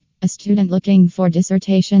A student looking for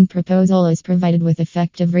dissertation proposal is provided with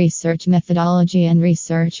effective research methodology and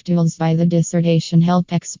research tools by the dissertation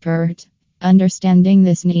help expert. Understanding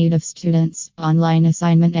this need of students, online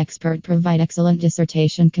assignment expert provide excellent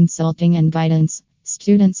dissertation consulting and guidance.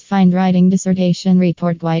 Students find writing dissertation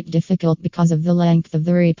report quite difficult because of the length of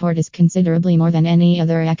the report is considerably more than any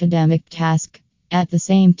other academic task. At the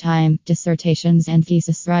same time, dissertations and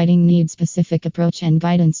thesis writing need specific approach and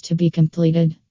guidance to be completed.